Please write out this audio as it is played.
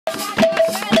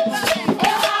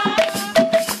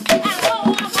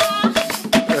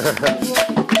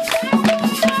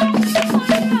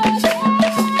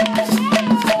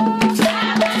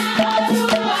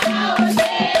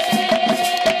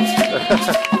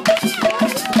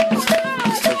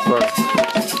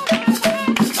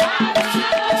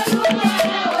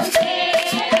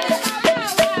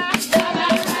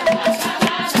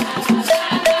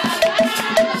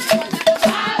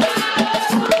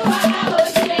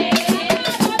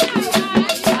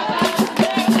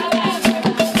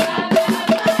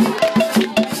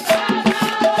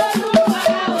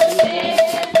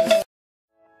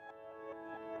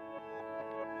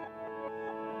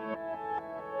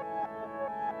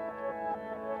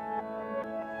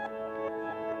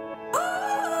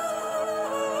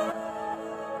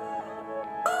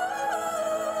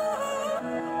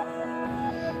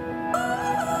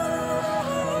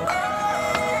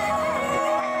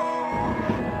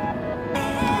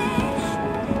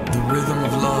rhythm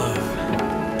of love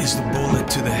is the bullet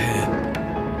to the head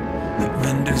that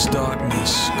renders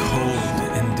darkness cold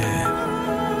and dead,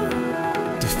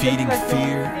 defeating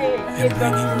fear and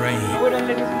bringing rain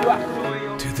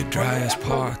to the driest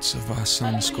parts of our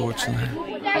sun-scorched land.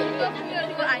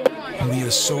 And we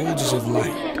are soldiers of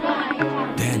light,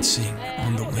 dancing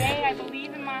on the wind.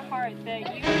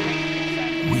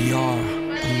 We are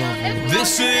the love war.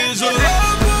 This is a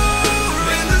love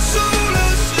war in the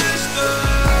solar system.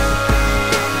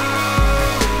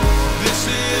 This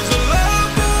is a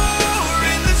love war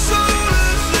in the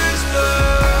solar system.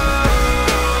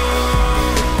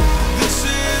 This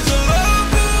is a love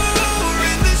war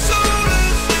in the solar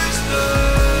system.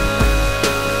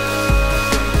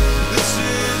 This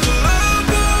is a love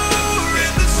war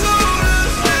in the solar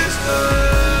system.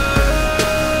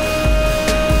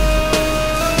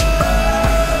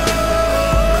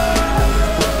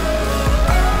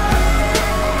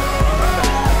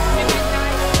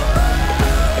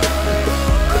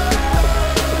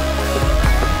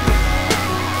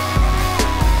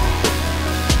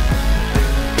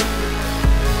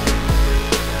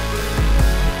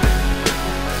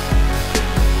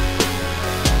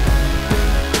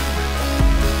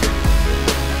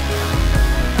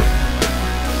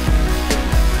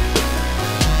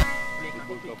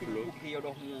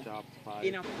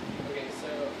 Okay,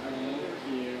 so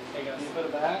hey guys, put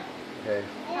it back. Hey.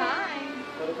 Hi.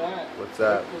 Put it back. What's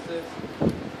up?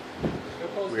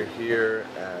 We're We're here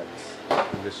at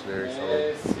the missionary's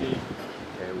home,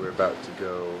 and we're about to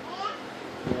go.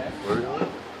 Where are we going?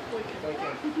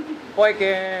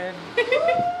 Boykin.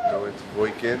 Going to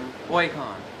Boykin.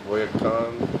 Boycon.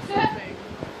 Boycon.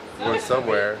 We're going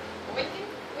somewhere,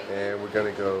 and we're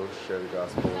gonna go share the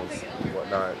gospels and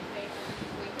whatnot.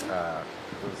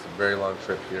 It's a very long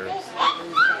trip here.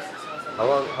 How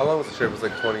long was the trip? It was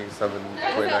like 29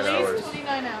 hours.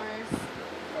 29 hours.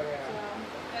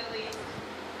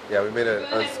 Yeah, we made an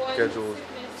unscheduled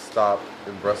stop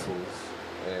in Brussels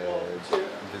and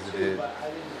visited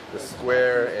the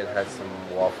square and had some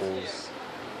waffles,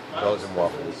 Belgian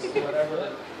waffles.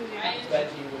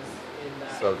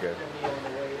 So good.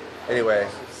 Anyway,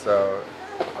 so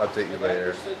I'll update you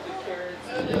later.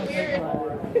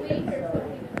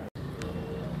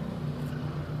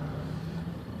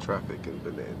 Traffic in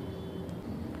Benin.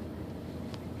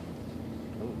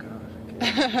 Oh gosh, I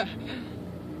can't.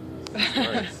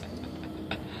 Nice.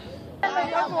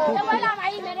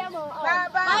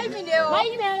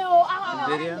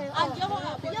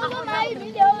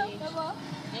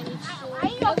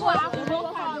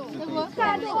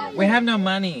 We have no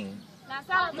money.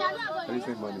 How do you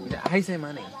say money? How do you say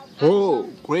money? Oh,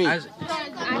 great.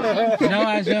 No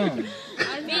ajum.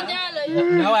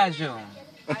 No ajum.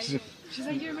 She's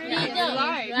like, you're married.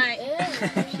 Right.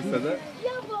 She said that?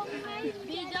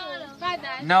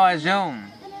 No ajum.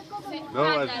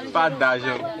 No, pas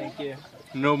d'argent. Thank you.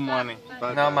 No money.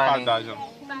 No money.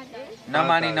 No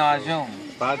money, no ajum.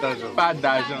 Pas d'argent. Pas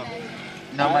d'argent.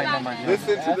 No money, no ajum.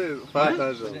 Listen to this. Pas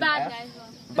d'argent.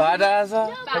 Badaza?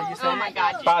 Oh my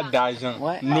God. Pas d'argent.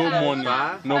 What? No money.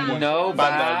 No money. No Pas ba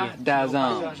d'argent.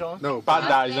 d'argent. No. Pas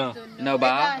d'argent. No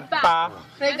ba. Pas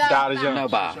d'argent. No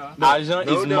ba. Argent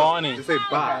No, is no. money. Just say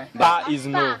pas. Pas is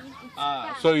no.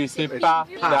 So you say pas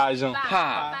d'argent.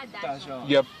 Pa.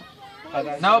 Yep.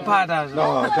 No pa d'argent.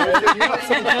 No.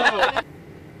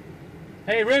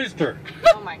 Hey, rooster.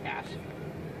 Oh my gosh.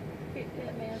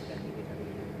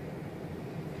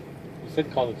 You said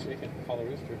call the chicken. Call the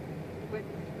rooster. With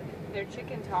their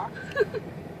chicken talk.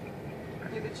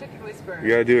 Like the chicken whisperer. You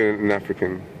gotta do it in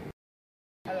African.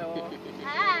 Hello.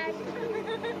 Hi.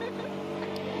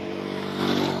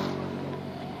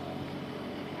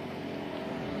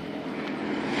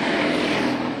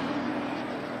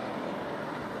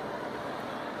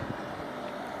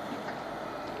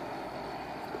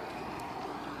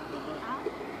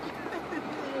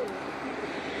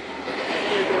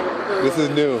 This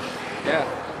is new. Yeah.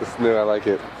 This is new. I like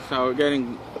it. So we're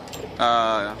getting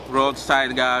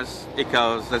roadside gas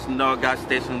because there's no gas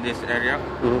station in this area.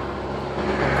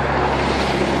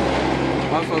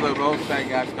 Also, the roadside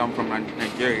gas come from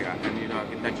Nigeria, and you know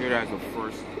Nigeria is the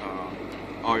first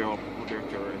oil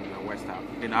producer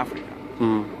in Africa.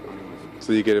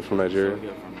 So you get it from Nigeria?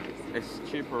 It's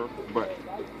cheaper, but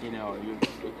you know you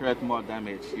create more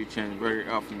damage. You change very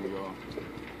often your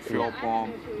fuel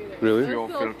pump, fuel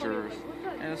filters,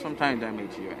 and sometimes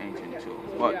damage your engine too.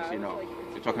 But you know,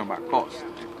 you're talking about cost.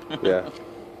 Yeah,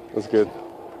 that's good.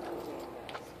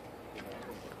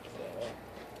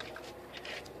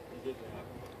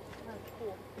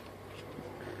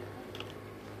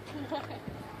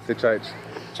 Say church.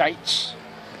 Church.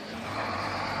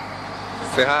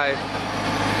 Say hi.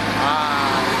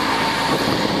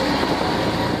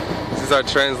 This is our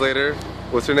translator.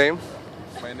 What's your name?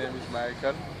 My name is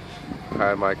Michael.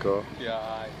 Hi, Michael. Yeah,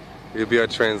 hi. You'll be our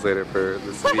translator for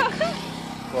this week.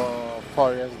 For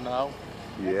 4 years now.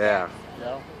 Yeah.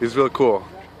 Yeah. He's real cool.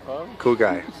 Oh. Cool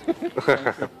guy.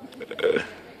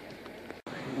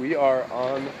 We are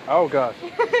on, oh gosh,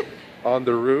 on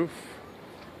the roof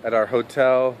at our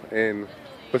hotel in,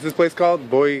 what's this place called?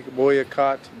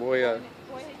 Boyakin.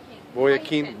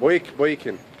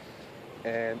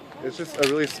 And it's just a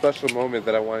really special moment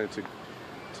that I wanted to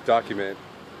document.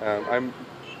 I'm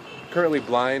currently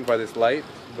blind by this light,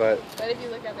 but if you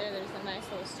look out there, there's a nice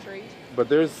little street. But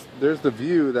there's the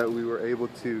view that we were able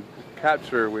to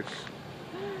capture, which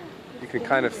you can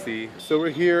kind of see. So we're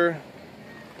here,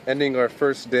 ending our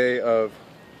first day of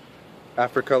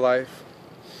Africa life,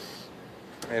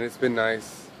 and it's been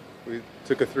nice. We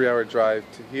took a 3-hour drive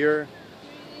to here,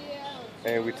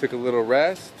 and we took a little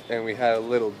rest, and we had a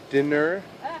little dinner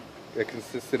that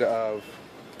consisted of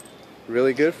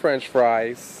really good French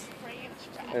fries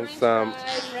and some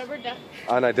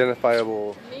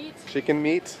unidentifiable chicken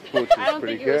meat, which is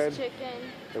pretty good.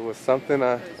 It was something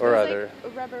or other.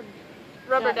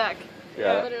 Rubber duck.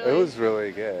 Yeah, it was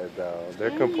really good though.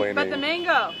 They're complaining. But the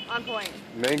mango, on point.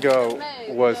 Mango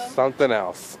was something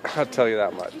else. I'll tell you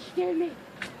that much.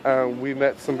 We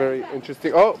met some very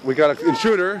interesting. Oh, we got an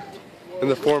intruder in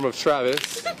the form of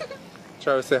Travis.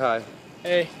 Travis, say hi.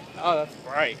 Hey. Oh, that's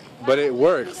bright. But it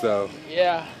works though.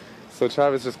 Yeah. So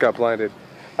Travis just got blinded.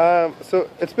 So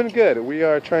it's been good. We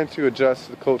are trying to adjust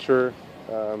the culture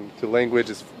to language.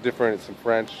 It's different. It's in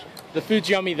French. The food's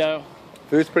yummy though.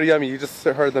 Food's pretty yummy. You just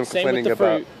heard them Same complaining with the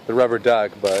about fruit. the rubber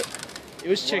duck, but It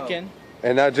was chicken.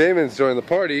 and now Jamin's joined the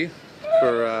party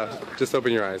for just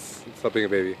open your eyes. It's helping a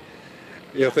baby.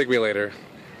 You'll thank me later.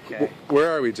 Okay.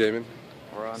 Where are we, Jamin?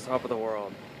 We're on top of the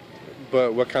world.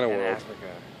 But what kind of In world? Africa.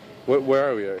 Where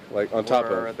are we? Like on top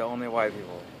We're of? the only white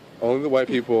people Only the white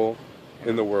people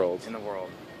in the world. in the world.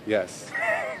 Yes.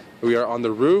 We are on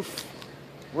the roof,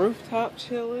 Rooftop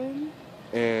chilling.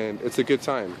 and it's a good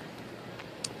time.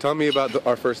 Tell me about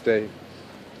our first day.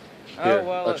 Oh,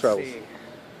 well, our let's travels. see.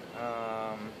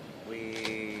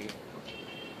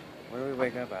 Where did we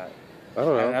wake up at? I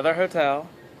don't know. Another hotel,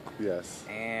 Yes.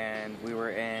 and we were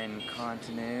in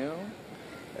Cotonou,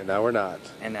 And now we're not.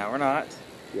 and now we're not.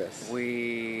 Yes.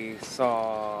 We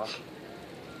saw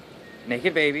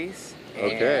naked babies.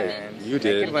 Okay, And you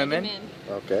did. naked women,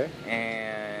 Okay.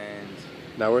 and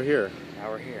Now we're here. now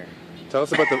we're here. Tell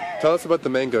us about the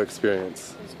mango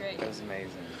experience. It was great. It was amazing.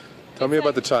 Tell me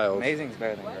about the child. Amazing's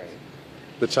better than great.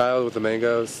 The child with the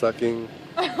mango sucking.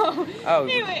 Oh,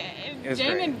 Anyway, it was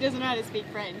Jamin great. doesn't know how to speak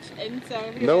French, and so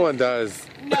he No was, one does.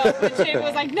 No, but Jamin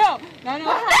was like, no.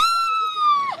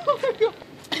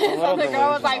 So the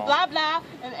girl was like, blah blah,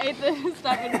 and ate the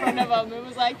stuff in front of him. It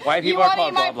was like, White you people are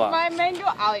want to called eat blah, blah. my mango?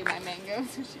 I'll eat my mango.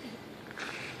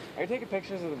 Are you taking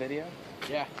pictures of the video?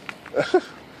 Yeah.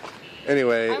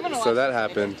 Anyway, I'm gonna so watch that this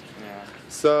happened. Yeah.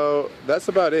 So that's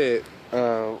about it.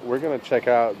 We're gonna check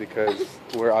out because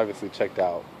we're obviously checked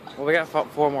out. Well, we got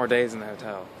 4 more days in the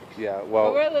hotel. Yeah. But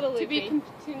we're Well, a little to be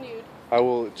continued. I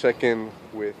will check in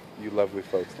with you lovely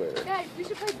folks later. Guys, we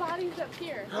should play bodies up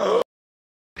here.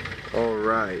 All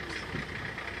right.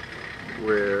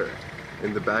 We're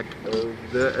in the back of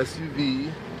the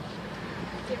SUV,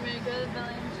 Get ready to go to the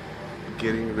village.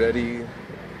 getting ready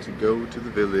to go to the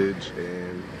village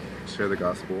and share the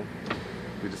gospel.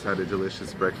 We just had a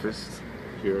delicious breakfast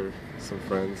here, some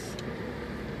friends.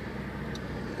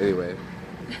 Anyway,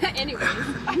 Anyways,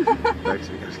 back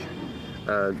to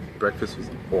you. Breakfast was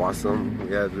awesome.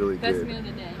 We had really best good meal of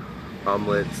the day.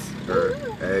 omelets, or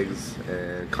eggs,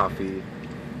 and coffee,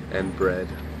 and bread,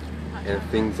 and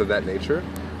things of that nature.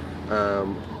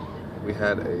 We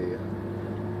had a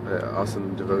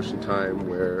awesome devotion time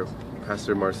where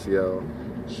Pastor Marcial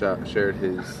shared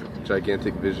his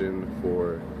gigantic vision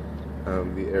for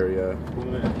the area,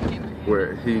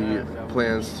 where he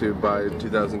plans to by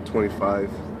 2025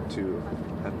 to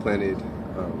have planted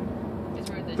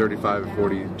 35 or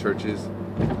 40 churches.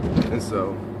 And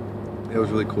so it was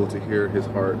really cool to hear his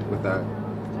heart with that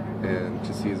and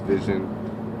to see his vision.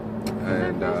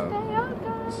 And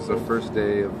this is our first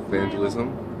day of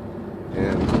evangelism,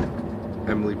 and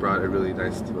Emily brought a really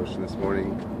nice devotion this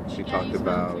morning. She talked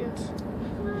about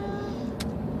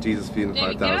Jesus feeding the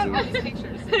 5,000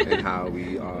 and how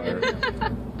we are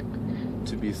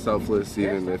to be selfless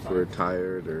even if we're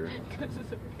tired or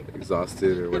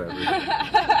exhausted or whatever.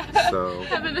 So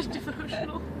Having a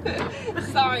devotional.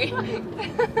 Sorry.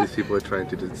 These people are trying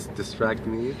to distract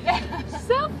me.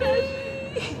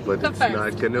 Selfie! But it's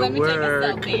not gonna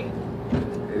work.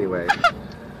 Anyway.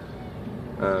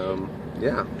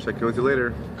 Yeah, check in with you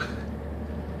later.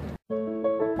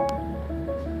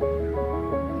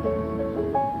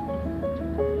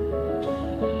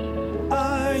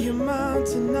 I am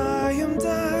mountain, I am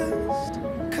dust,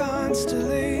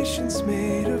 constellations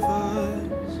made of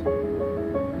us.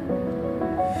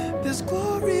 There's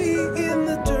glory in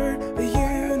the dirt, a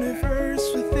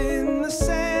universe within the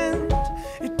sand,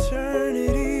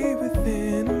 eternity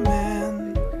within a man.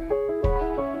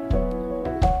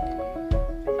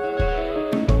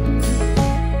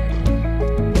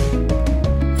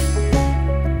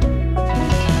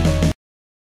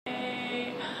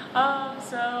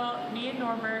 So me and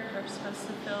Norbert are supposed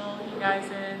to fill you guys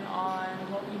in on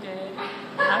what we did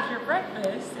after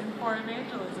breakfast in Port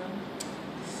Evangelism.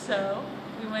 So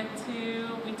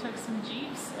we took some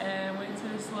Jeeps and went to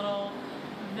this little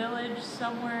village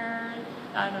somewhere,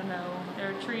 I don't know, there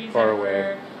are trees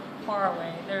everywhere, far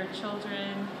away. There are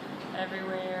children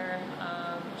everywhere,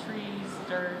 trees,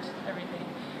 dirt, everything.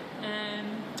 And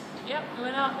yep, we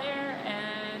went out there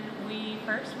and we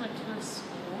first went to a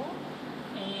school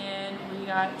and we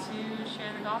got to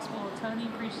share the gospel. Tony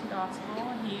preached the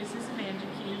gospel. He used his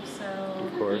EvangeCube, so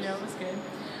you know it was good.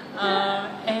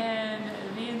 And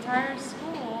the entire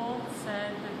school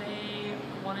said that they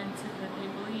that they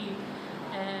believed,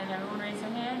 and everyone raised their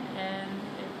hand and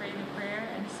they prayed the prayer.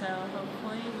 And so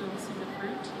hopefully we will see the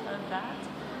fruit of that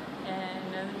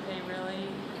and know that they really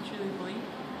truly believe.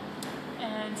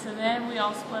 And so then we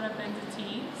all split up into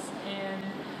teams and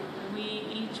we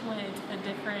each went a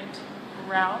different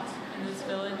route in this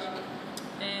village,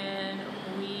 and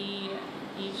we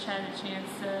each had a chance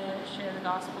to share the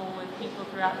gospel with people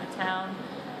throughout the town.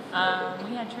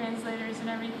 We had translators and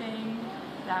everything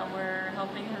that were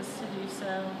helping us to do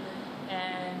so,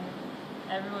 and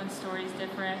everyone's story is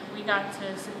different. We got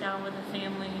to sit down with a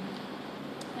family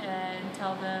and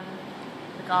tell them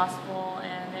the gospel,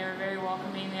 and they were very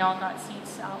welcoming. They all got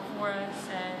seats out for us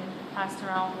and passed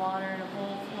around water in a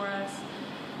bowl for us.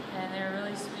 And they were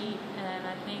really sweet, and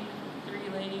I think 3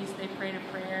 ladies, they prayed a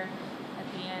prayer at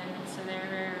the end, so they were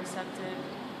very receptive.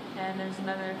 And there's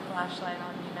another flashlight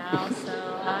on me now,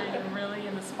 so I am really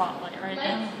in the spotlight right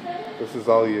now. This is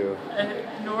all you.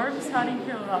 Norbs, how do you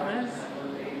feel about this?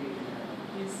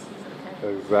 He's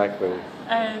okay. Exactly.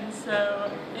 And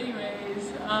so,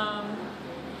 anyways,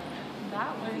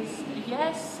 that was,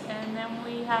 yes, and then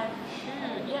we had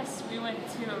food. Yes, we went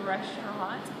to a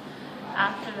restaurant.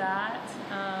 After that,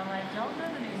 I don't know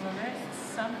the name of it,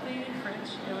 something in French.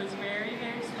 It was very,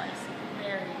 very spicy,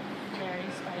 very,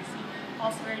 very spicy,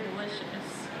 also very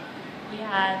delicious. We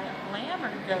had lamb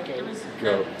or goat, it was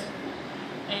goat.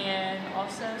 And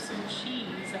also some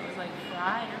cheese that was like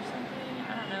fried or something,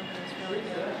 I don't know, but it was really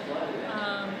good.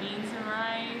 Beans and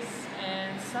rice,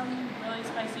 and some really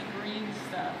spicy green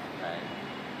stuff, but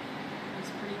it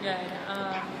was pretty good.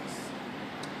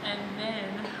 And then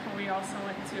we also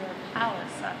went to a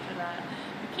palace after that.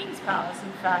 The king's palace,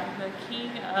 in fact. The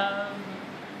king of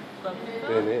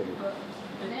Benin.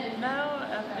 Benin.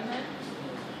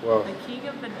 Well. The king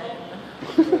of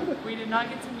Benin. We did not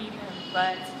get to meet him,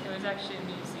 but it was actually a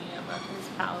museum of his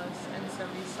palace, and so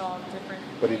we saw different.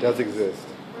 But he does exist.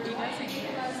 He does exist.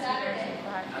 He does, in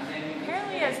fact.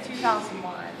 Apparently he has 2,000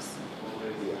 wives.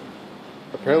 Yeah.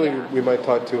 Apparently we might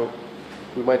talk to him.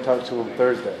 We might talk to him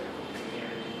Thursday.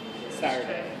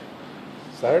 Saturday.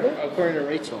 Saturday? According to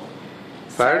Rachel.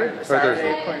 Saturday? Or Saturday,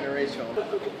 Thursday? according to Rachel.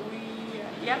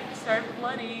 We, started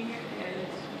flooding, and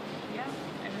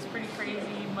it was pretty crazy.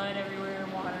 Mud everywhere,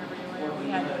 water everywhere.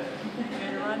 We had to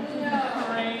run through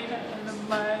the rain and the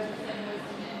mud,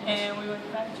 and we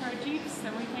went back to our Jeeps,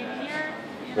 and we came here,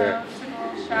 took a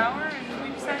little shower, and we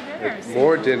just had dinner.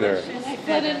 More dinner.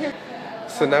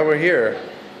 So now we're here.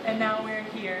 And now we're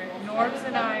here. Norbs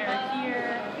and I are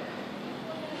here.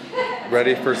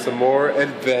 Ready for some more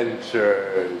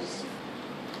adventures.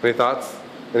 Any thoughts?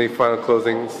 Any final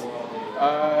closings?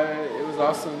 It was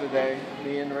awesome today.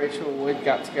 Me and Rachel Wood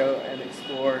got to go and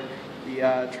explore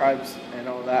the tribes and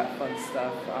all that fun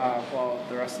stuff while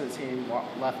the rest of the team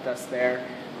left us there.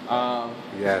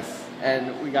 Yes.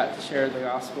 And we got to share the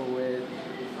gospel with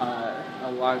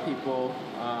a lot of people.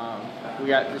 We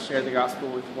got to share the gospel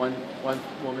with one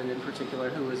woman in particular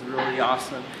who was really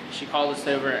awesome. She called us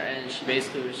over and she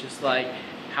basically was just like,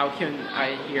 how can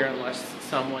I hear unless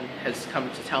someone has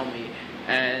come to tell me?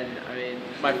 And I mean,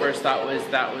 my first thought was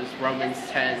that was Romans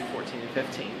 10, 14, and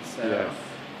 15. So yes.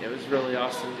 It was really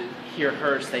awesome to hear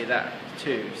her say that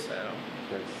too. So.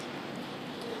 Yes.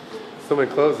 So in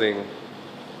closing,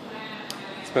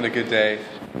 it's been a good day,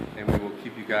 and we will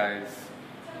keep you guys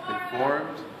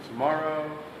informed tomorrow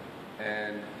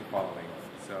and the following.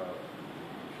 So,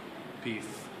 peace.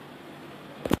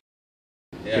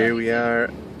 Yeah. Here we are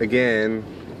again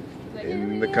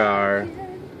in the car,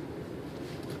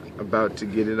 about to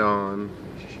get it on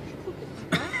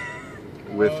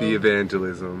with the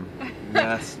evangelism.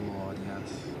 Yes, Lord,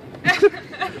 yes.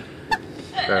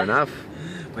 Fair enough.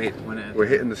 Wait, We're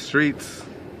hitting the streets.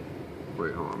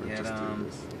 Wait, hold on. Let me Yeah, just do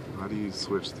this. How do you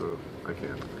switch the? I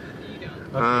can't.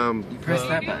 you press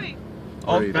that button.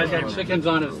 Oh, you Guy's don't. got chickens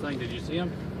on his thing. Did you see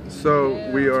him? So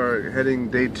we are heading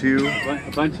day 2.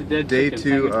 A bunch of dead Day chickens. 2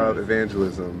 hanging of from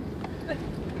evangelism.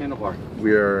 the handlebar.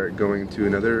 We are going to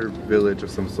another village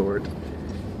of some sort,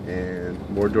 and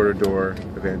more door-to-door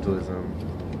evangelism.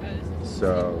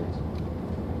 So,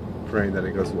 praying that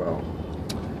it goes well.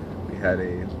 We had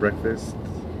a breakfast,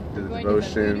 did the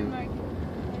devotion,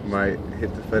 might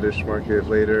hit the fetish market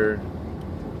later.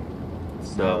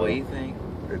 So, what do you think?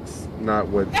 It's not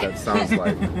what that sounds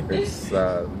like. It's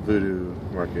voodoo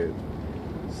market.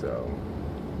 So,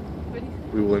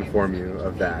 we will inform you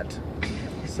of that.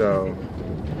 So,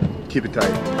 keep it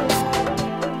tight.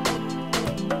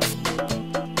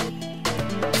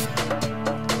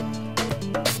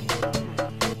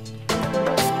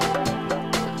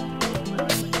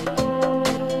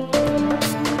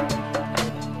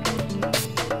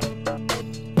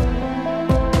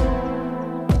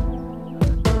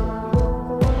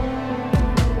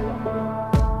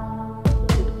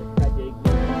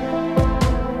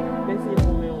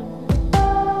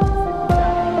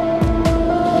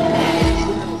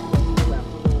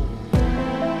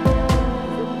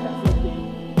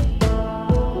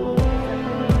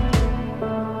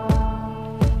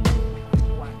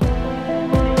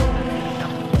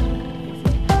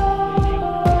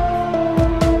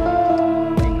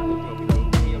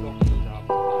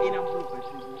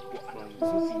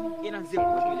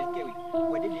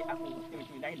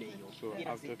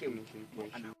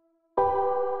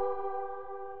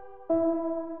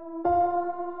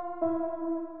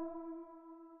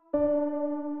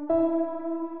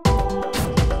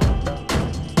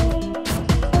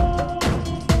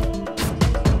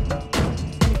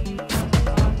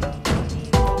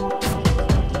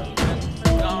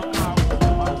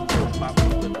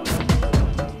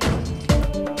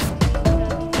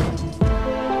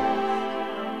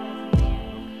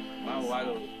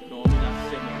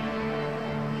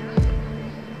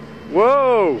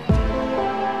 Whoa!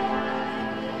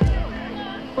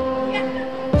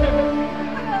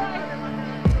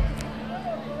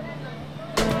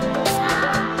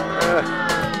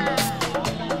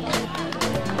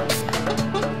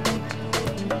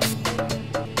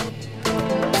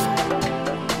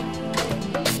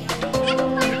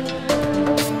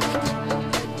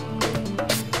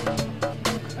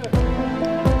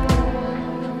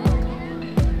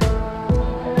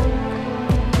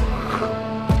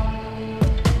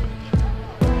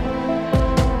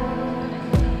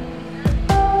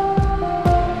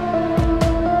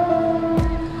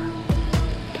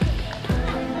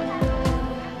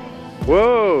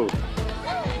 Whoa!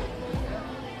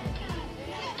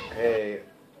 Hey,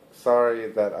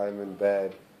 sorry that I'm in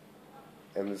bed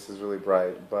and this is really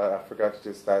bright, but I forgot to do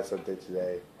a status update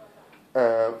today.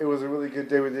 It was a really good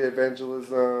day with the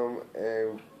evangelism,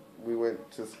 and we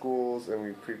went to schools and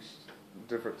we preached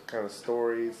different kind of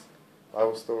stories,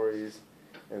 Bible stories,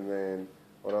 and then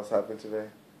what else happened today?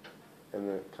 And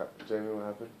then, Jamie, what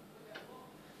happened?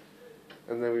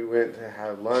 And then we went to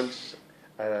have lunch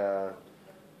at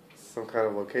some kind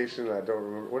of location. I don't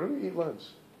remember. Where did we eat lunch?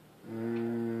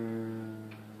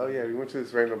 Oh yeah, we went to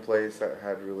this random place that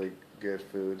had really good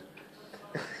food.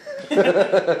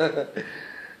 It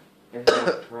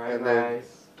had fried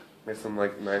rice. There's some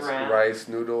like nice shrimp, rice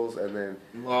noodles, and then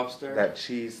lobster. that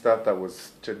cheese stuff that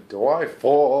was to die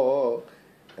for.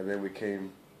 And then we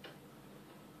came.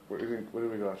 Where did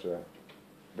we go after that?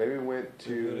 Then we went The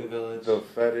Voodoo to Village. the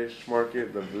fetish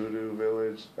market, the Voodoo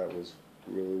Village. That was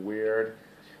really weird.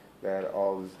 They had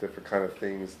all these different kind of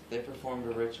things. They performed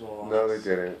a ritual. No, they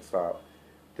didn't. Stop.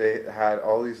 They had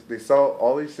all these. They sell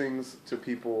all these things to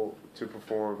people to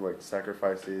perform like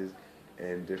sacrifices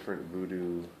and different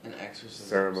voodoo And exorcisms.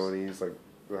 ceremonies. Like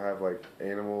they have like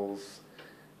animals.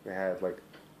 They had like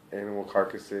animal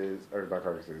carcasses or not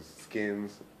carcasses,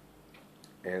 skins,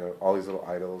 and all these little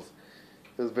idols.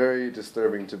 It was very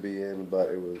disturbing to be in, but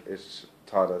it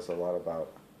taught us a lot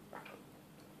about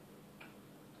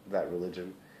that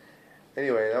religion.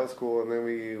 Anyway, that was cool, and then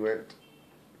we went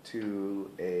to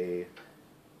a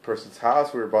person's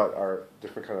house where we bought our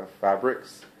different kind of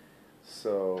fabrics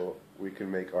so we could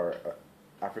make our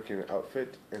African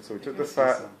outfit. And so we took the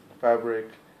fabric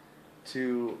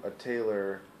to a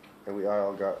tailor, and we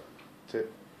all got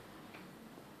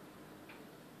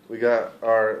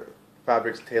our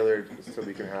fabrics tailored so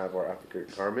we can have our African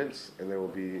garments, and they will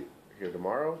be here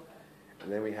tomorrow.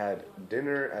 And then we had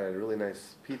dinner at a really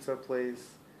nice pizza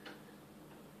place,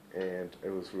 and it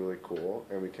was really cool.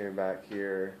 And we came back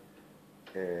here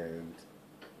and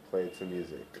played some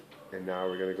music. And now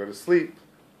we're gonna go to sleep.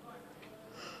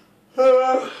 Did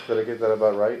I get that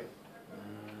about right?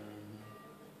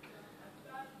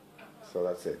 So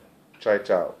that's it. Ciao,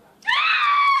 ciao.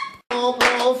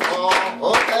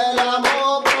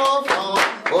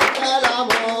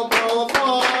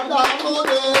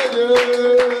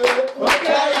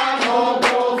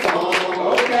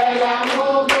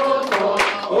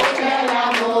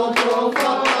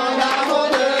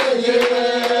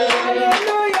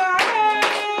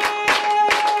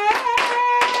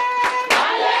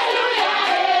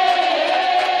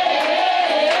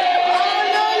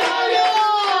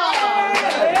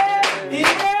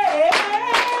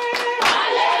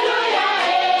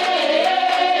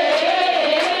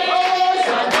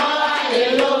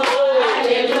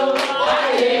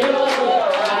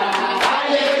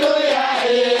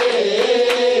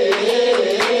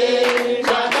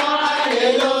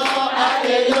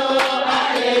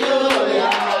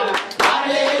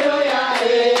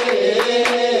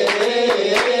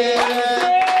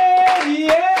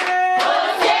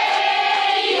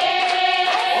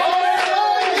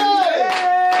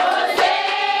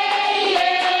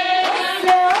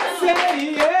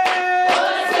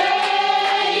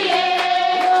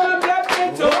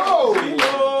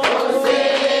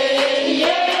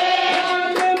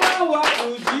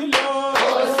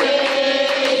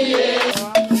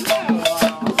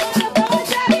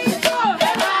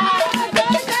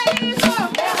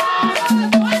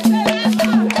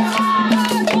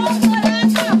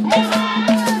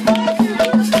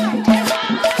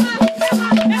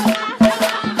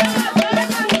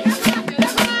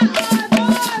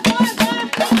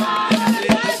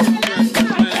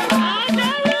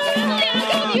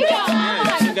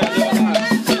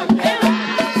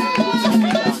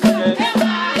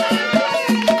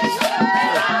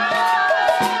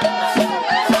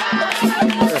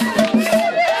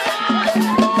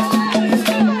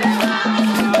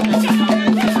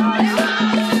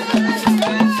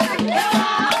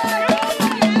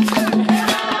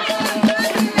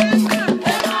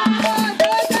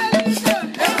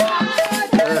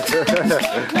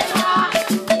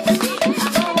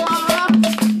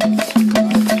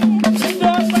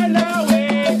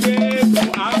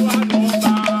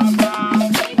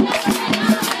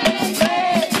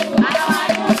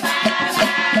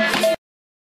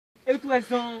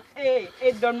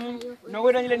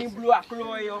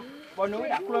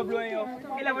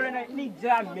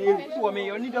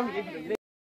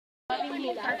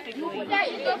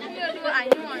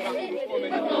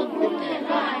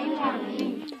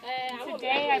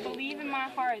 Today, I believe in my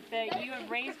heart that you have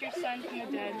raised your son from the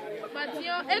dead.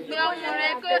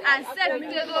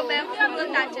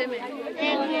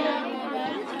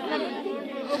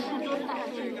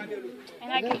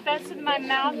 And I confess with my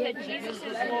mouth that Jesus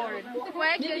is Lord.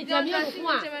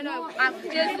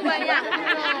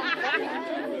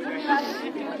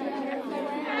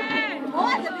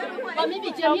 Help me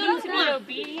to be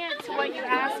obedient to what you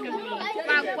ask of me.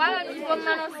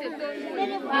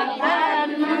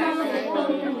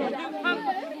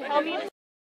 Help me to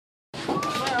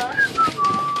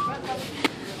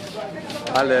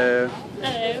Hello.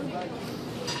 Hello.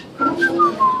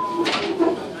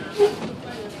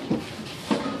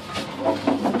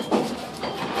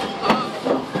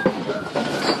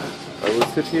 I will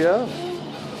sit here.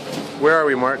 Where are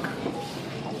we, Mark?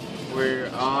 We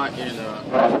are in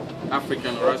an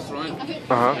African restaurant,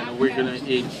 and we're gonna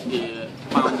eat a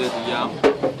pounded yam.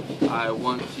 I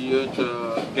want you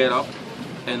to get up,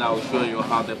 and I'll show you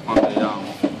how they pound the yam.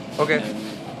 Okay.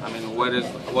 I mean, where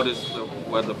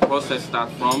the process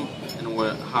starts from, and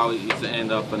how it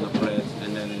end up in the plate,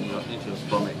 and then your interest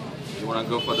from it. You wanna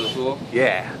go for the tour?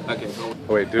 Yeah. Okay, go.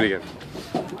 Oh, wait, do it again.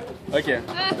 Okay,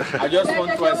 I just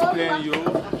want to explain you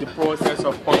the process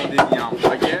of pounding yam.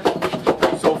 Okay,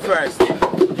 so first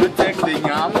you take the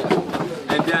yam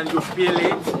and then you peel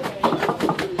it.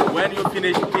 When you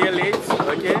finish peel it,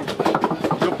 okay,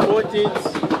 you put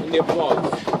it in a pot.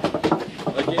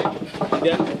 Okay, and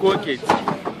then cook it.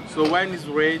 So when it's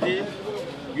ready,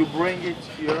 you bring it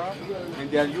here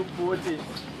and then you put it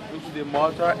into the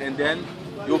mortar and then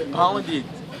you pound it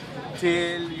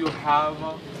till you have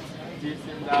this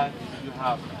and that you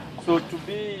have. So to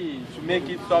make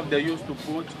it soft, they used to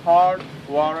put hard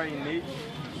water in it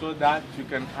so that you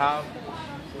can have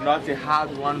not a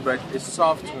hard one but a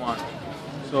soft one.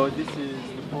 So this is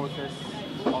the process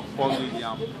of pounding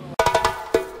yam.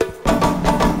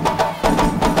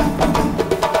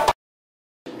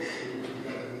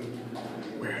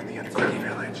 We're in the underground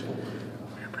village.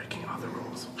 We're breaking all the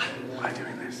rules by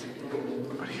doing this.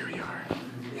 But here we are.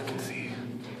 You can see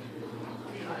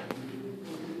we are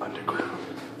underground.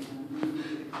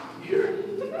 Here.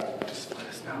 Just let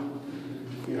us know.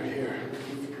 We are here.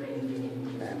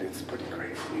 And it's pretty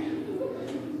crazy.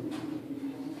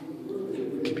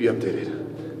 Keep you updated.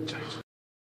 Ciao.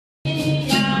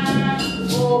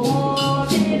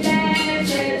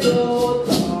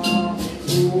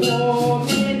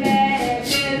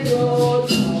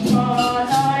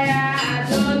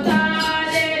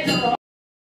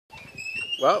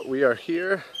 Well, we are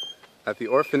here at the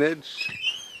orphanage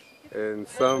in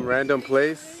some random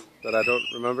place that I don't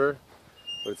remember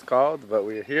what it's called, but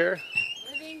we are here.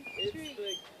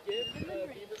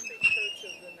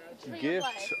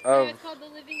 Gift of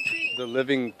the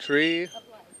living tree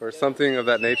or something of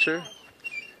that nature.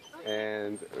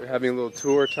 And we're having a little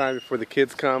tour time before the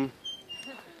kids come.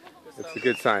 It's a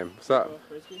good time. What's up?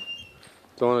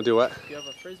 Don't want to do what? You have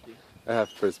a frisbee. I have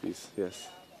frisbees, yes.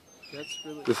 That's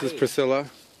really This is great. Priscilla.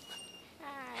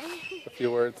 Hi. A few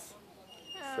words.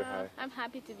 Say hi. I'm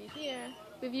happy to be here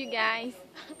with you guys.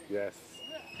 Yes.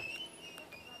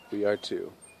 We are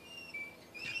too.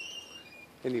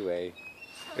 Anyway,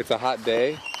 it's a hot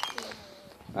day.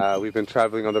 We've been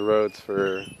traveling on the roads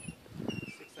for 6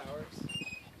 hours.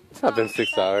 It's not been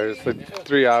 6 hours, like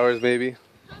 3 hours maybe.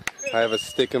 I have a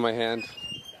stick in my hand.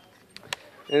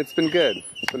 And it's been good.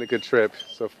 It's been a good trip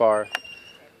so far.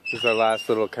 This is our last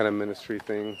little kind of ministry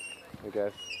thing, I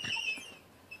guess.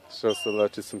 Show some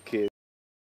love to some kids.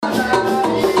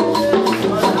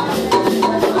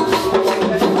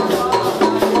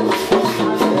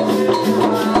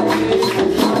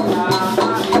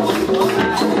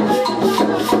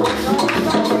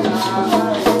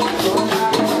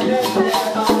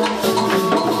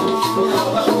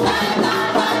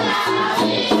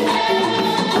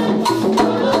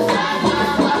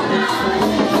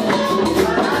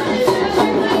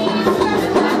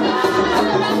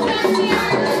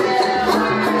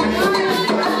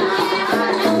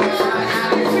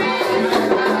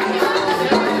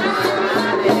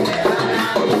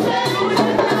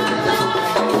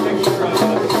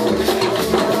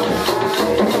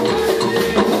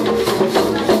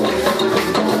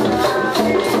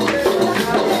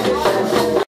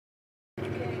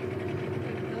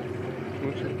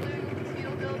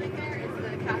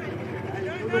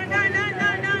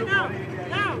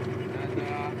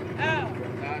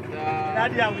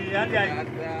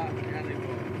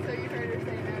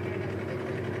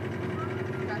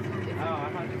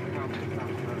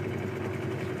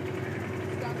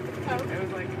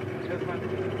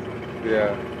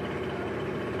 Yeah.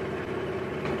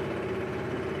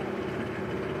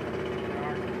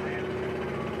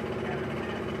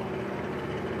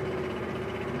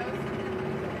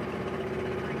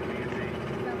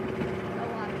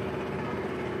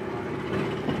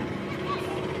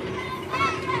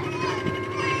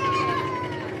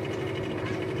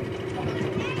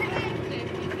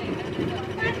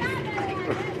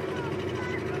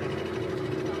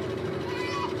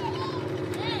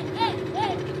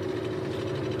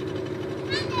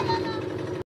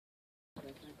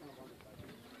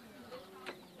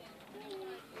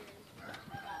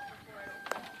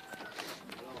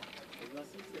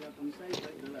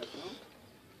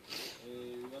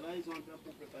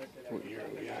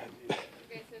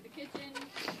 Okay, so the kitchen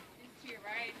is to your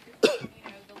right. This is,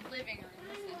 the living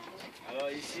room, essentially. Alors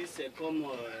ici c'est comme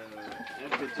un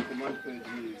petit, comment on peut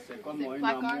dire, c'est comme une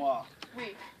placard? armoire.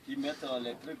 Oui. Ils mettent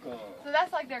les trucs. So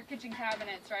that's like their kitchen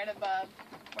cabinets right above,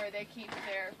 where they keep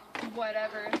their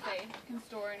whatever, if they can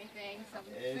store anything, some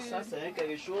Et ça food. c'est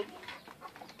quelque chose.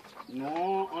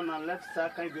 Non, on enlève ça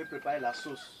quand il veut préparer la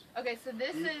sauce. Okay, so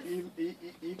this is.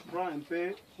 Il prend un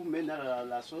peu pour mettre dans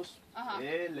la sauce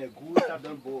et les goûts, ça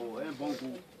donne un bon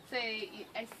goût. C'est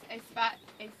espace.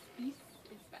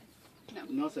 No.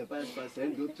 Non, c'est pas espace, c'est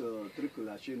un autre truc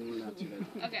là chez nous naturel.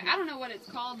 Okay, I don't know what it's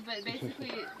called, but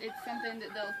basically it's something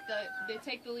that they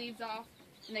take the leaves off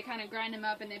and they kind of grind them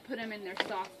up and they put them in their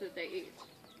sauce that they eat.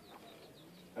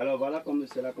 Alors voilà comme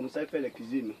ça il fait la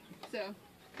cuisine. So,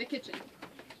 the kitchen.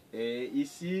 Et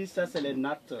ici, ça c'est les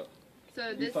nattes. So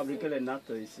Ils this. fabriquent les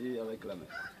nattes ici avec la main.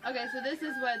 Okay, so this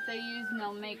is what they use and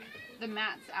they'll make the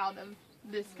mats out of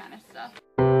this kind of stuff.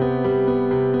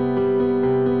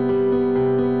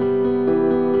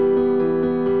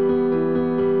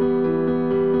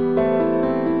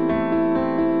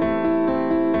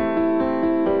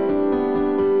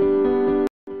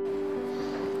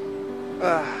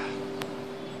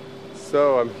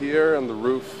 So I'm here on the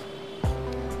roof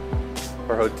of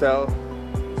our hotel.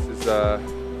 This is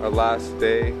our last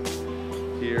day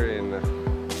here in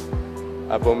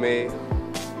Abomey.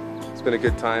 It's been a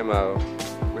good time.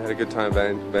 We had a good time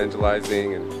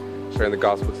evangelizing and sharing the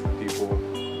gospel to the people.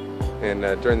 And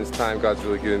during this time, God's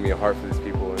really given me a heart for these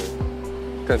people. And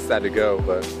it's kind of sad to go,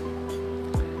 but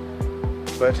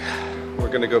we're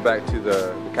going to go back to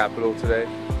the capital today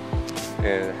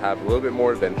and have a little bit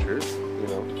more adventures, you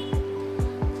know.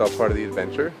 It's all part of the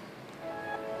adventure.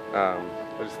 I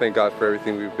just thank God for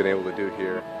everything we've been able to do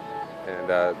here, and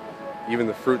even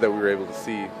the fruit that we were able to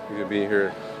see. Even being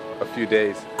here a few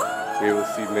days, we were able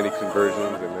to see many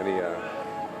conversions and many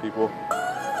people.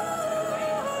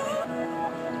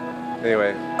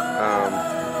 Anyway, I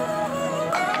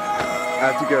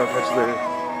have to go. Catch you later.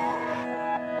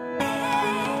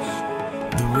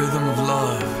 The rhythm of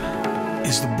love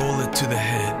is the bullet to the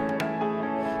head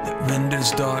that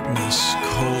renders darkness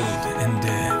cold and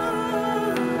dead,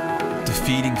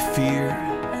 defeating fear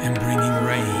and bringing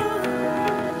rain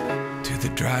to the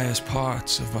driest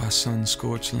parts of our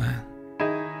sun-scorched land.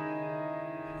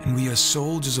 And we are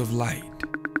soldiers of light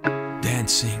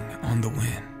dancing on the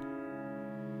wind.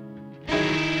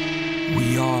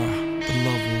 We are the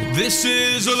love war. This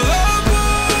is a love